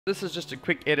This is just a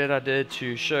quick edit I did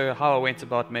to show how I went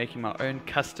about making my own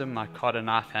custom micarta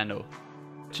knife handle.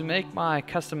 To make my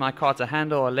custom micarta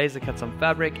handle, I laser cut some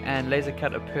fabric and laser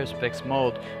cut a perspex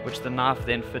mold, which the knife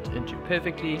then fit into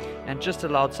perfectly and just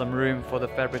allowed some room for the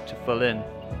fabric to fill in.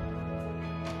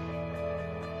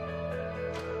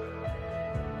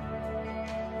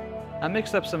 I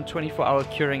mixed up some 24-hour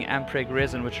curing ampreg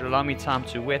resin, which will allow me time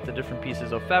to wet the different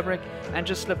pieces of fabric and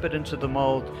just slip it into the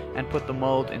mold and put the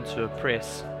mold into a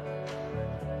press.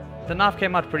 The knife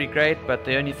came out pretty great, but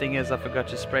the only thing is I forgot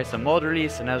to spray some mold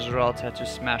release, and as a result had to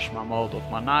smash my mold off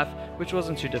my knife, which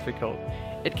wasn't too difficult.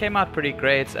 It came out pretty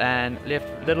great and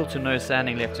left little to no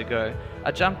sanding left to go.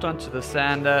 I jumped onto the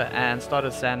sander and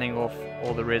started sanding off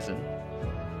all the resin.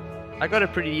 I got a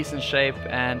pretty decent shape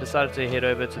and decided to head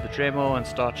over to the Dremel and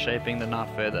start shaping the knife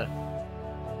further.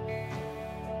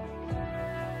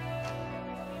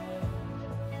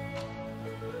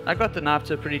 I got the knife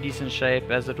to a pretty decent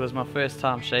shape as it was my first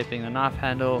time shaping the knife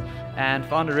handle, and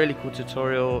found a really cool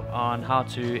tutorial on how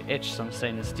to etch some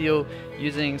stainless steel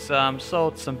using some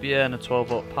salt, some beer and a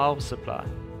 12-volt power supply.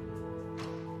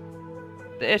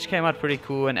 The etch came out pretty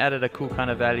cool and added a cool kind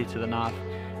of value to the knife,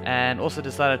 and also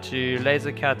decided to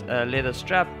laser cut a leather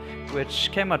strap,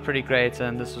 which came out pretty great,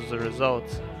 and this was the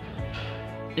result.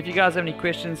 If you guys have any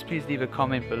questions, please leave a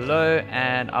comment below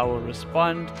and I will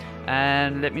respond,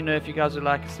 and let me know if you guys would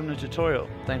like a similar tutorial.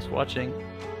 Thanks for watching.